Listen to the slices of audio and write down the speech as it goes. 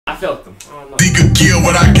felt them. You could give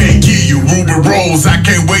what I can't give you. Ruby Rose, I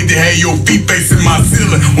can't wait to have your feet facing my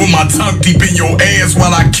ceiling with my tongue deep in your ass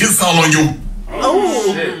while I kiss all on your.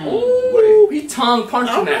 Oh shit! Ooh, he tongue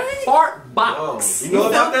punching that fart box. You know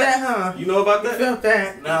about that? Huh? You know about that? Felt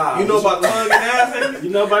that? Nah. You know about tongue and ass?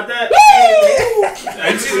 You know about that?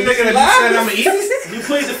 Ain't you see the nigga that said I'ma eat it? You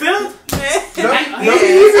plead the fifth? No,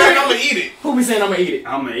 he said I'ma eat it. Who be saying I'ma eat it?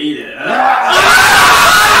 I'ma eat it.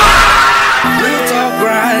 Real talk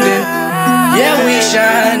grinding, yeah we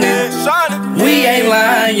shining. We ain't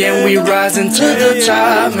lying, yeah we rising to the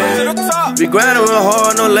top, man. We grinding real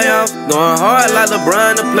hard, no layoff. Going hard like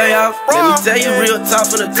LeBron to playoff. Let me tell you, real talk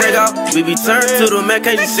from the takeoff. We be turned to the man,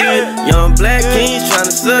 can't you see it? Young black kings trying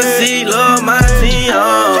to succeed, love my team.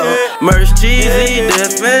 Merch cheesy,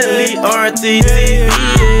 definitely RTTV.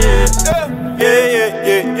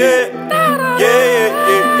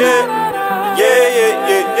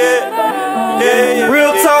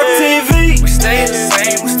 Real Talk TV. We stay the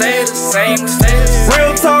same, we stay the same, we stay the same.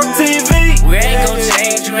 Real Talk TV. We ain't gon'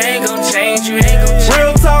 change, you ain't gon' change, you ain't gon' change.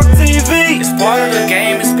 Real Talk TV. It's part of the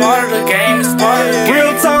game, it's part of the game, it's part of the game.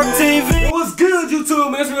 Real Talk TV. What's good,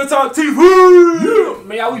 YouTube, man? It's Real Talk TV. Yeah.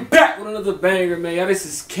 Man, y'all, we back with another banger, man. Y'all, this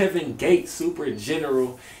is Kevin Gates, Super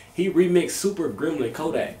General. He remixed Super Gremlin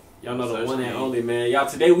Kodak. Y'all know the one and only, man. Y'all,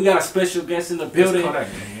 today we got a special guest in the building. Kodak,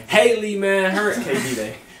 Haley, man. Her KG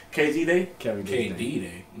Day. KG Day? Kevin Gates. KD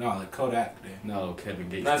Day. No, like Kodak Day. No, Kevin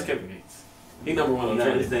Gates. That's Kevin Gates. He number one on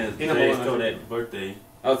trending. trending. He number one on Kodak's birthday.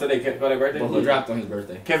 Oh, today Kodak birthday? But who dropped on his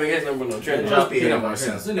birthday? Kevin Gates number one on trending. He number one.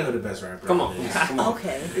 You know who the best rapper. Come on. Come on.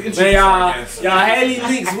 Okay. Man, y'all, Haley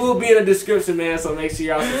links will be in the description, man. So make sure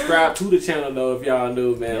y'all subscribe to the channel, though, if y'all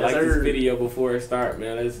new, man. Yes, like sir. this video before it start,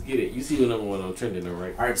 man. Let's get it. You see who number one on trending, though,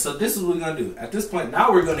 right? Alright, so this is what we're gonna do. At this point,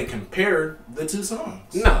 now we're gonna compare the two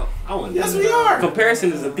songs. No, I want. Yes, we are.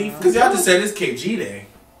 Comparison is a thief. Because y'all just said it's KG Day.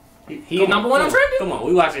 He number one on trending. Come on,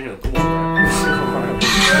 we watching him. Come on, bro.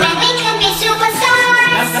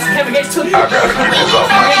 That's Kevin Gates too. I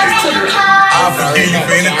forgive you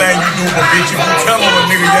for anything you do, but bitch, you gon' tell on a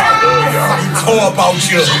nigga y'all. You tore up out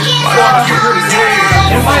here.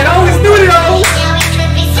 Invite on the studio.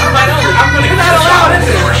 I'm gonna not allowed in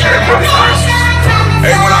there.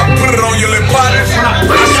 Hey, when I put it on your lip body, I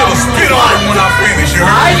should've spit on it when I finish. You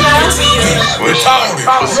heard?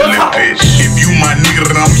 If you my nigga,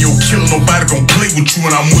 then I'm your killer. Nobody gon' play with you when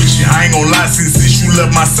I'm with you. I ain't gon' lie, since you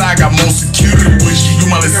left my side, got more security with you. You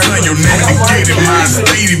my little son, your name dictated my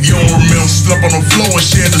state. If you don't remember, slept on the floor and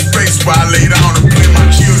shared the space where I lay down and play my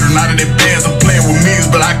children. Out of their bands, I'm playing with me,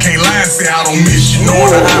 but I can't lie and say I don't miss you.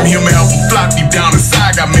 Knowing that I'm here, man, help flop deep down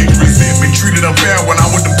inside. Got major resentment, treated unfair when I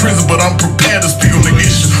went to prison, but I'm prepared to speak on the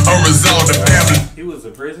issue. Unresolved, the family. He was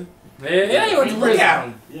in prison. Yeah, he went to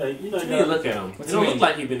prison. Yeah, you know, You need to look at him. It don't look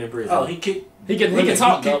like he been in prison. Oh, he kicked. He can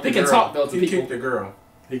talk. He can talk though to He people. kicked the girl.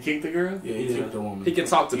 He kicked the girl. Yeah, he kicked the woman. He can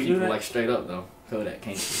talk to You people knew that? like straight up though. Kodak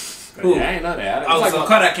can't. Who? I ain't know that. Oh, so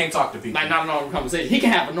Kodak can't talk to people. Like not a normal conversation. He can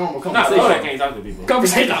have a normal No, conversation. Kodak can't talk to people.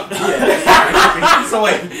 Conversation. So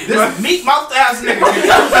wait, this meat mouth ass nigga.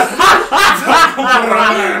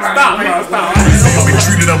 Stop. Been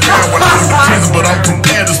treated unfair when I was in prison, but I'm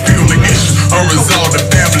prepared to speak on the issue. Unresolved, the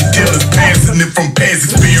family dealers passing it from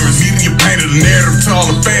past experience. Media painted a narrative to all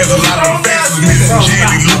the fans. A lot of the facts was missing.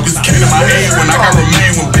 Jamie Lucas came to my head when I got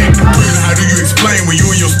remain when back to prison. How do you explain when you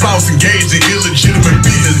and your spouse engaged in illegitimate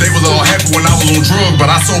business? They was all happy when I was on drugs,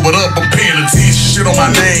 but I sobered up, I'm paying attention. Shit on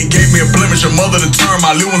my name gave me a blemish. Your mother to turn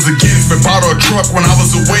my little ones against me. Bought her a truck when I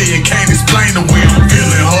was away and can't explain the way I'm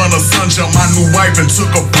feeling. Her and her son jumped my new wife and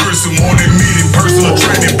took a person. Won't admit it. Personal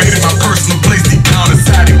train invaded my personal place deep down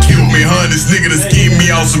inside and killed me. Her and this nigga that schemed me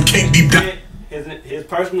out some cake deep down. His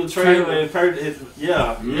personal trailer and his personal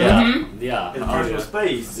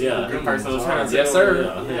space. Yeah, personal trailer. Yes, sir.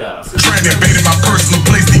 Yeah. Train invaded my personal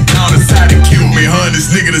place deep down inside and killed me. Her and this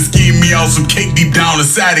nigga that schemed me out some cake deep down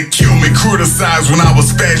inside and killed me. Criticized when I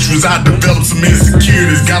was fatuous, I developed some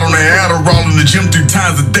insecurities. Got on that Adderall in the gym 3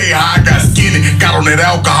 times a day. How I got skinny. Got on that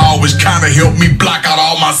alcohol, which kinda helped me block out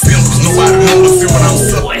all my symptoms. Nobody noticed it when I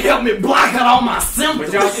was Boy, help me block out all my symptoms.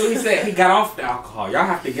 But y'all see what he said? He got off the alcohol. Y'all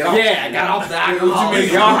have to get off. Yeah, I got off the alcohol.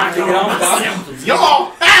 Y'all have to get off the alcohol.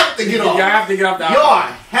 Y'all have to get off. Y'all have to get off the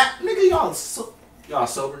alcohol. Nigga, y'all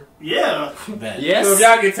sober? Yeah. Yes. So if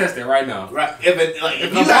y'all get tested right now. Right. If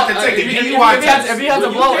you have to take it, if he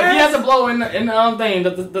has to blow in the thing,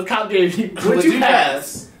 the cop gave you. Would you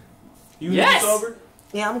pass? Yes. Sober?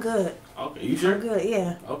 Yeah, I'm good. Okay, you sure? I'm good,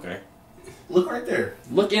 yeah. Okay. Look right there.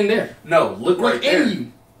 Look in there. No, look right there. In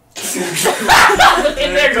you. Look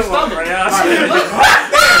in there, your stomach. What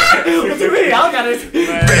do you mean? I got it.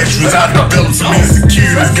 fatuous, I developed some insecurities.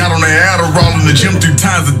 fearless. Got on that Adderall in the gym 3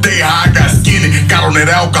 times a day. How I got skinny. Got on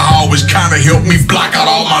that alcohol, which kinda helped me block out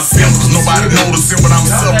all my symptoms. Nobody noticing when I'm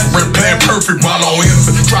suffering. Playing perfect while on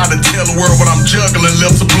Insta. Tried to tell the world what I'm juggling.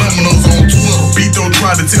 Left subliminals on Twitter. Vito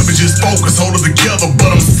tried to tell me just focus, hold it together,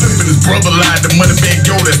 but I'm slipping. His brother lied. The money bag,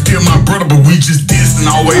 yo, that's still my brother, but we just distant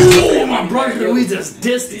always. Oh, my brother, we just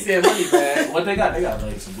dissed. He said money bag. What they got? They got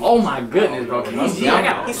like some. Oh my goodness, bro.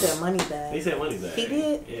 He said money bag. He said money bag. He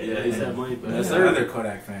did? Yeah, he said money bag. That's the other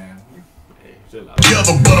Kodak fan.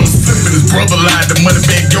 Together, but I'm slipping. His brother lied. The money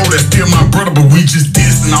bag, yo, that's still my brother, but we just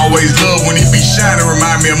distant. Always love when he be shining.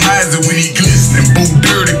 Remind me of mine when he glistening. Boo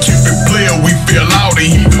dirty, Cupid player. We fell out and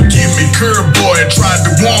he could give me curve boy. I tried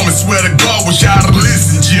to warm and swear to God, wish I'd have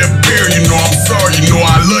listened. Jeff Perry, you know I'm sorry. You know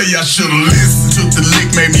I love you. I should've listened. Took the lick,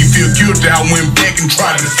 made me feel guilty. I went back and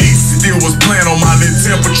tried to fix it. Still was playing on my little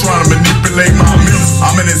temper, trying to manipulate my mental.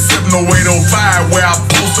 I'm in that 70805 where I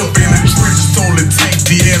post up in the trenches. Told the tank,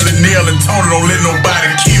 DL, Linnell, and Tony, don't let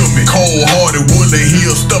nobody kill me. Cold-hearted, Woodland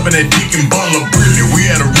Hill, stuffing that dick and bundle of brilliant. We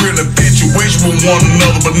had a real infatuation with one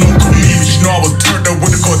another, but no commitment. You know I was turned up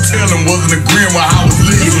with the cartel and wasn't agreeing with how I was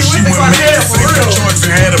living. So she went mad and second choice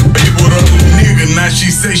and had a baby with a nigga. Now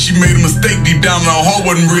she say she made a mistake deep down in her heart,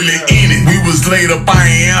 wasn't really in it. We was laid up,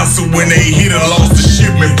 I ain't answer when they hit and lost the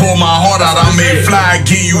shipment. Pour my heart out, I made fly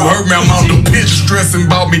again. You hurt me, I'm out the picture,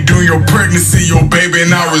 stressing about me during your pregnancy, your baby,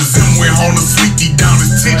 and I resent. Went home to sleep deep down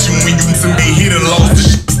this tension when you to me hit and lost the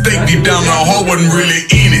shit. Mistake deep down in her heart, wasn't really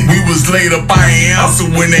in it. We was laid up, I ain't answer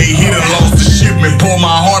when they hit and lost the shipment. Pour my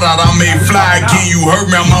heart out, I made fly again. You hurt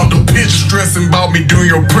me, I'm out the picture, stressing about me during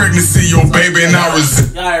your pregnancy, your baby, and I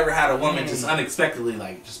resent. Y'all ever had a woman just unexpectedly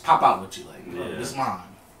like just pop out with you like, this mine?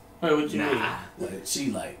 Wait, what you mean? Like,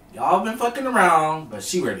 she like, y'all been fucking around, but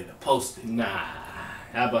she ready to post it. Nah.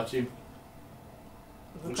 How about you?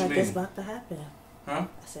 Look like it's about to happen. Huh?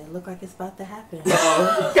 I said, look like it's about to happen. Went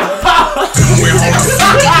home to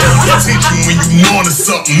attention when you knowing there's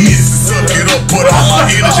something missing. Suck it up, put all my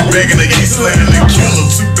energy back in the Eastland. The killer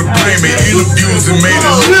took the blame in interviews and made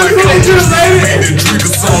it look like I just made the drink a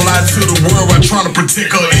song out to the world while trying to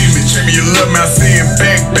protect her image. Tell me you love me, I say it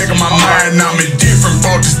back of my mind. Now I'm indifferent.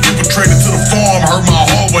 Brought this infiltrator to the farm, hurt my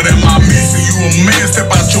heart, what am I missing? You a man,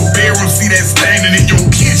 step out your bedroom, see that standing in your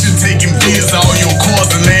kitchen, taking vids all your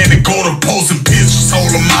cars and land and go to posting pictures. Told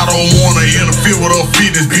him I don't wanna interfere with her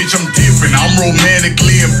fitness, bitch, I'm different. I'm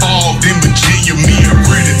romantically involved in Virginia, me and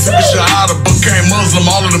Brittany. Took a shahada, became Muslim,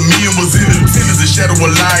 all of the men was in attendance. The shadow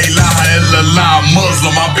of la ilaha illallah,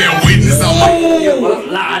 Muslim, I bear witness on my...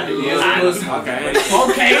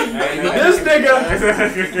 Okay. This nigga,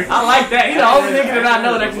 I like that. He the only nigga that I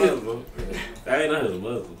know that can. That ain't not his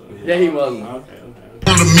Muslim. Yeah, he wasn't. Okay.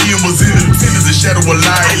 All the men was in attendance. The shadow of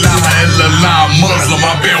la ilaha illallah, Muslim,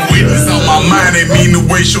 I bear witness on my mind. Ain't mean to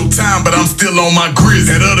waste your time, but I'm still on my grizz.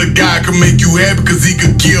 That other guy could make you happy cause he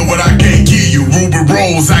could give what I can't give you. Ruby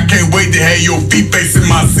Rose, I can't wait to have your feet facing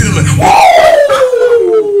my ceiling.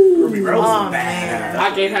 Ruby Rose is bad. I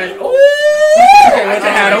can't have. Ooh! I can't wait to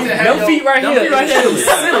have them feet right here. Feet right here.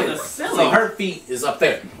 Silly. So her feet is up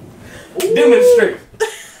there. Demonstrate.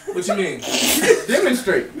 What you mean?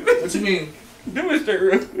 Demonstrate. What you mean? Demonstrate.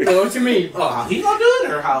 What you mean? Oh, how he gonna do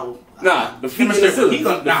it or how? Nah, the feet in the ceiling. He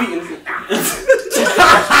gonna, The feet in the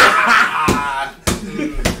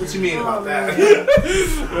What you mean about that?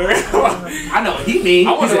 I know what he mean. I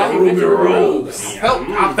wonder why he Ruby Rose.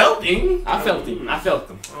 I felt him. I felt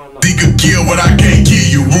him. He could give what I can't give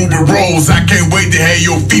you. Ruby Rose, I can't wait to have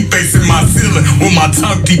your feet facing my ceiling. With my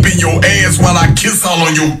tongue deep in your ass while I kiss all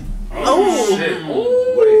on your... Oh, shit.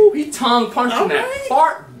 Ooh, he tongue punching that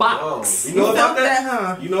fart box. You know about that?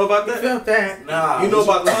 Huh? You know about that? Felt that. Nah. You know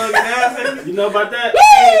about tongue and ass? You know about that?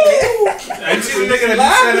 Ain't you the nigga that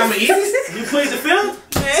said I'ma eat it? You plead the fifth?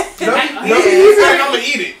 No, he said I'ma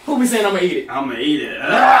eat it. Who be saying I'ma eat it? I'ma eat it.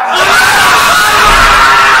 I'ma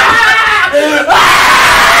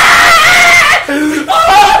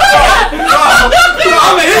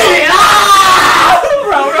eat it.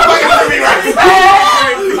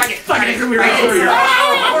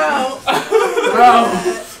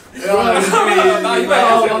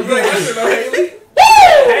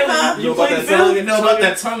 You know about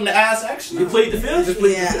that tongue to ass action? You plead the fifth?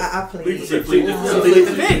 Yeah, I played. You plead the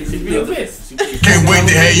fifth. Can't wait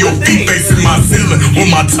to have your feet facing my ceiling. With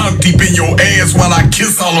my tongue deep in your ass while I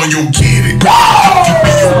kiss all on your kitty. Deep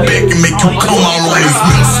in your back and make you come all on his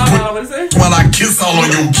lips. While I kiss all on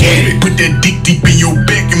your kitty. Put that dick deep in your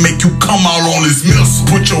back and make you come all on his lips.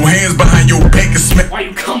 Put your hands behind your back and smack. Why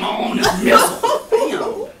you come on this missile?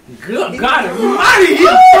 Damn. Good God, almighty, he's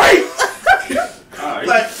great.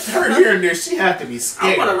 Like her hearing this, she had to be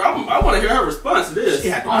scared. I want to hear her response to this. She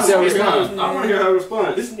had to I be want scared. to hear her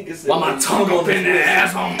response. This nigga said, While my tongue up in the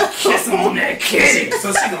ass, I'm kissing on that kitty.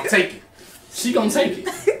 So she gonna take it. She gonna take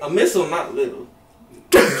it. a missile, not little.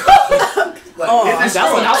 Like, That's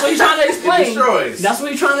what he's trying to explain. It destroys. That's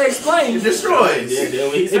what he's trying to explain. It destroys. Yeah,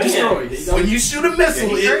 what he's It saying. destroys. When you shoot a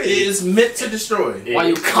missile, Yeah, it is meant to destroy. Yeah. While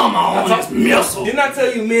you come on this missile. Didn't I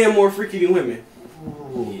tell you men more freaky than women?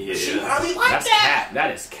 Yeah. I mean, like That's that. cap.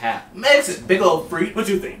 That is cap. Makes it big old freak. What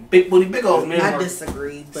you think? Big booty, big old man. I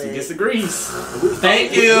disagree, but She disagrees.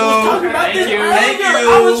 Thank you. Thank you. Thank you.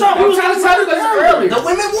 I was trying to tell you this earlier. The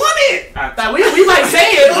women want it. We might say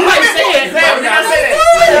it. We might say it. We're not saying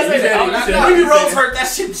that. Ruby Rose heard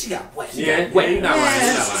that shit and she got wet. Yeah, Wait, you're not lying.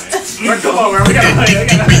 You're not lying. Come on, man. We gotta play.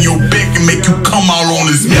 Deep in your back and make you come out on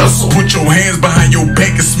his muscle. Put your hands behind your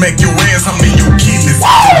back and smack your ass. I'm in your kidneys.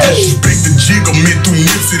 Disrespect the jigger, meant through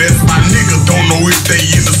Nipsey. That's my nigga. Don't know if they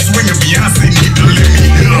in the swing of Beyonce. Need to let me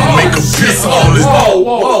hit her. Make a piss all this.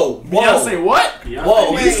 Whoa. Beyonce, what?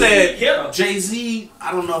 Whoa, he Wait. said Jay-Z,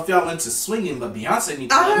 I don't know if y'all into swinging, but Beyonce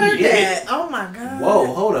needs to I let me heard hit that. it. Oh my god.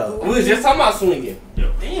 Whoa, hold up. We was just talking about swinging.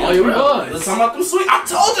 Oh, you Let's was. talk about them swing. I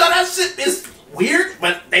told y'all that shit is weird,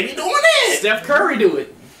 but they be doing it. Steph Curry do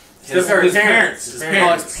it. His parents. His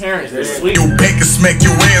parents. They're sweet. Your back and smack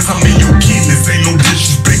your ass. I'm in your kidneys. Ain't no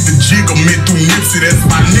disrespect the jigger, meant through Nipsey. That's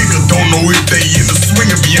my nigga. Don't know if they in the swing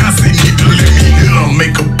of Beyonce. Need to let me hit her.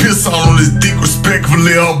 Make a piss all on his dick.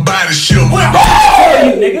 Respectfully, her body shiver. Tell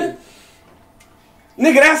you, nigga.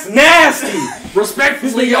 Nigga, that's nasty.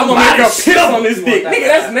 Respectfully, y'all gonna make a piss on this dick. Nigga,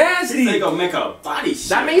 that's nasty. They gonna make a body shit.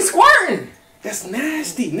 That means squirting. That's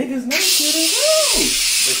nasty. Niggas nasty.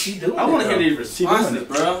 But she doing I want to it, hear though. these responses,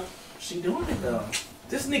 bro. She doing it, though.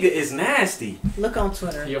 This nigga is nasty. Look on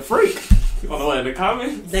Twitter. You're a freak. You wanna know in the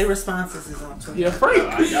comments? Their responses is on Twitter. You're a freak.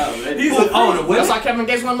 He's Oh, the women. That's why Kevin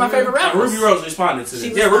Gates one of my favorite rappers. Ruby Rose responded to She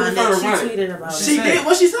this. Yeah, Ruby responded. Rose She responded. tweeted about She it. did.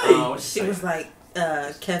 What she say? She was like,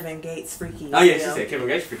 Kevin Gates freaky. Oh yeah, she Yeah. said Kevin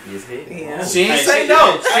Gates freaky as hell. Yeah. She ain't Hey, say she-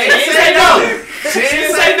 no. She hey, ain't she say ain't no. She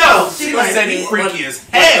ain't say no. She She said he liked it. freaky as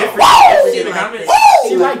They hell. freaky She in the liked comments. it.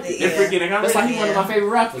 She liked it. They freaky in the That's comments. why he's one of my favorite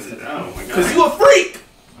rappers. Oh my god. Cause you a freak.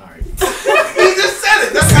 Alright. He just said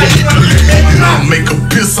it. That's how you want to I'll make a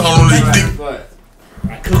piss all on his dick.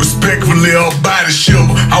 Respectfully, her body shiver.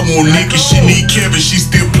 I want Nikki, she need Kevin. She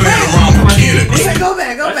still playing around with Kenny. Okay, go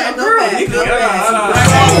back. Go back. Go back. nigga. Go back.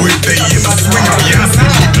 Don't know if they in the swing of Beyonce.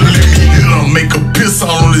 Need to let me hit her. Make a piss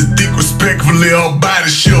all on his dick. Respectfully, her body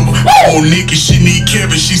shiver. I want Nikki, she need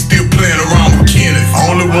Kevin. She still playing around with Kenny.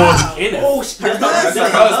 Only ones that Oh, That's her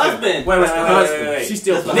husband. Wait, wait. She's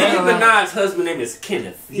still Nicki playing around. Minaj's husband name is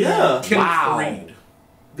Kenneth. Yeah. Wow. Reed.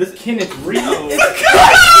 This Kenneth Reed. Wait.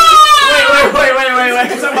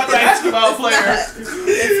 Talking about the basketball player. It's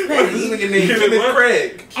This petty. nigga named Kenneth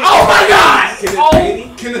Craig. Oh my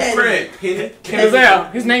God! Kenneth Craig.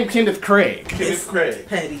 His name Kenneth Craig. Kenneth Craig.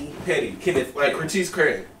 Petty. Petty. Kenneth, like Curtis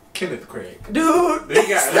Craig. Kenneth Craig. Dude, They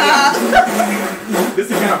got stop.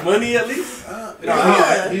 this nigga got money at least.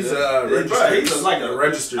 Yeah. He's a registered. He's like a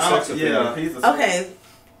registered sex offender. Yeah, he's a Okay,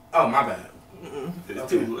 Oh my bad.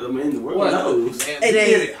 I mean, the world What? knows. it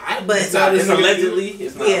ain't. But It's allegedly.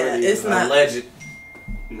 It's not yeah, really. it's not. Alleged.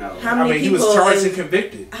 No. How I many mean, he people? was charged and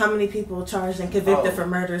convicted. How many people charged and convicted Oh. for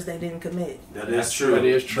murders they didn't commit? That's true. That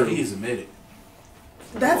is true. But he's admitted.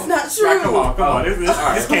 That's not Right, come true. on.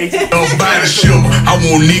 This case. her body shiver. I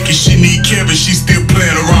want Nikki, she need Kevin. She still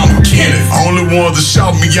playing around with Kenny. Only ones that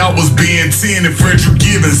shout me out was being 10 and Frederick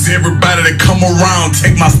Givens. Everybody that come around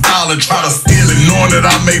take my style and try to steal it. Knowing that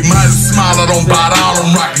I make mine smile, I don't buy down,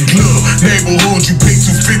 I'm rocking glove. Neighborhood, you pay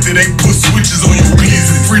 250, they put switches on your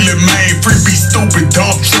glizzy. Free Lil Main, free be stupid,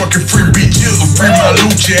 dump truck and free be jizzle. Free my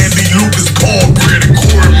Lucha, Andy Lucas, cornbread and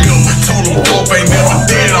quarter mil. Told him Pop ain't never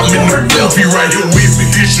dead, I'm in the filth, he right here with me.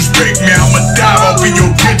 Disrespect me, I'ma dive off in your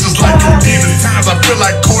pictures like you did. At times I feel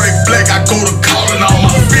like Kodak Black, I go to calling all my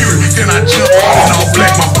spirit. Then I jump in all black,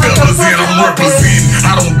 my fellas in, I'm representing.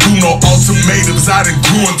 I don't do no ultimatums, I done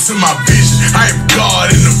grew into my vision. I am God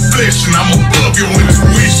in the flesh and I'm above your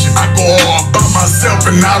intuition. I go hard by myself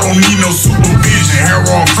and I don't need no supervision. Hair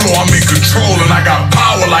on floor, I'm in control and I got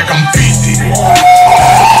power like I'm 50.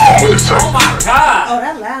 Oh my God. Oh,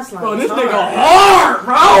 that last line. Bro, was this hard. nigga hard,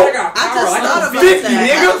 bro. I got I power just like thought I'm about 50, that. I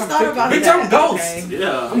nigga. just thought about Bitch, that. I'm ghost. Okay.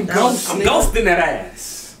 Yeah. I'm ghosting that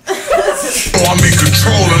ass. So I'm in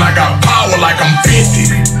control and I got power like I'm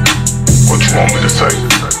 50. What you want me to say?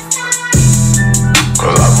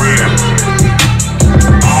 Cause I really,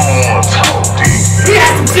 I don't wanna talk deep. He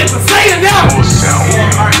had some shit to say to them. It sound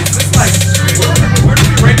It's like, where do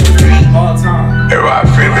we rank the beat all time? if I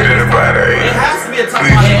offended anybody, It has to be a top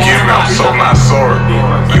please forgive me, I'm so not sorry.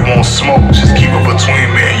 You want smoke, just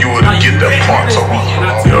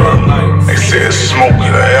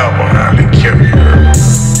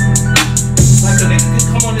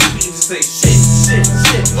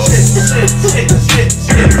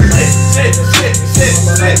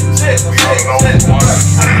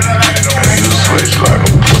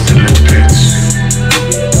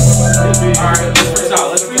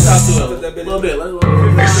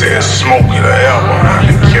best smoker to ever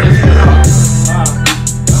kept it.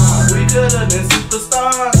 We could've been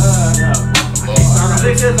superstars.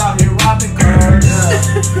 Niggas out here robbing cars.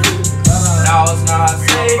 Now it's not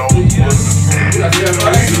safe for you. You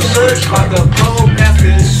look like a pro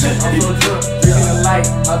bastard. I'm so drunk, drinking the light.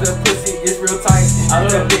 Other pussy is real tight.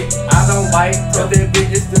 Other dick, I don't bite. Other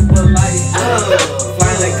bitch is too polite.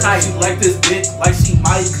 Flying a kite, she like this bitch, like she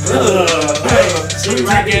might. She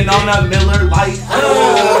drinking on a Miller Lite.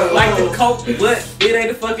 Like the coke, but it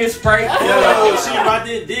ain't a fucking Sprite. Yo, she ride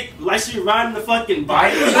that dick like she riding the fucking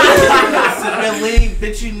bike. Sipping lean,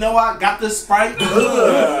 bitch, you know I got the Sprite.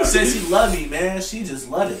 Said she love me, man. She just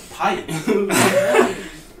let it pipe.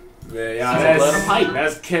 Man, y'all,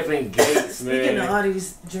 that's Kevin Gates, Speaking man. of all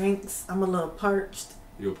these drinks, I'm a little parched.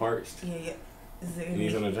 You're parched. Yeah. Is there You any?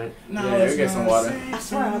 need something to drink? No, Yeah, we get some water. I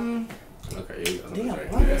swear. Okay, you got Damn, something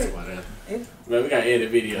to what drink. is Yeah, it? water. It- Man, we gotta end the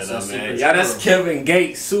video That's though, a man. super Y'all, that's general. Kevin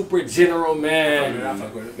Gates, super general, I man.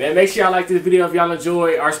 fuck with it. Man, make sure y'all like this video if y'all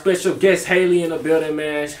enjoyed. Our special guest, Haley, in the building,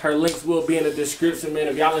 man. Her links will be in the description, man.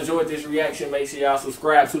 If y'all enjoyed this reaction, make sure y'all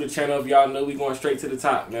subscribe to the channel if y'all know we going straight to the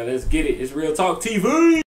top. Now, let's get it. It's Real Talk TV.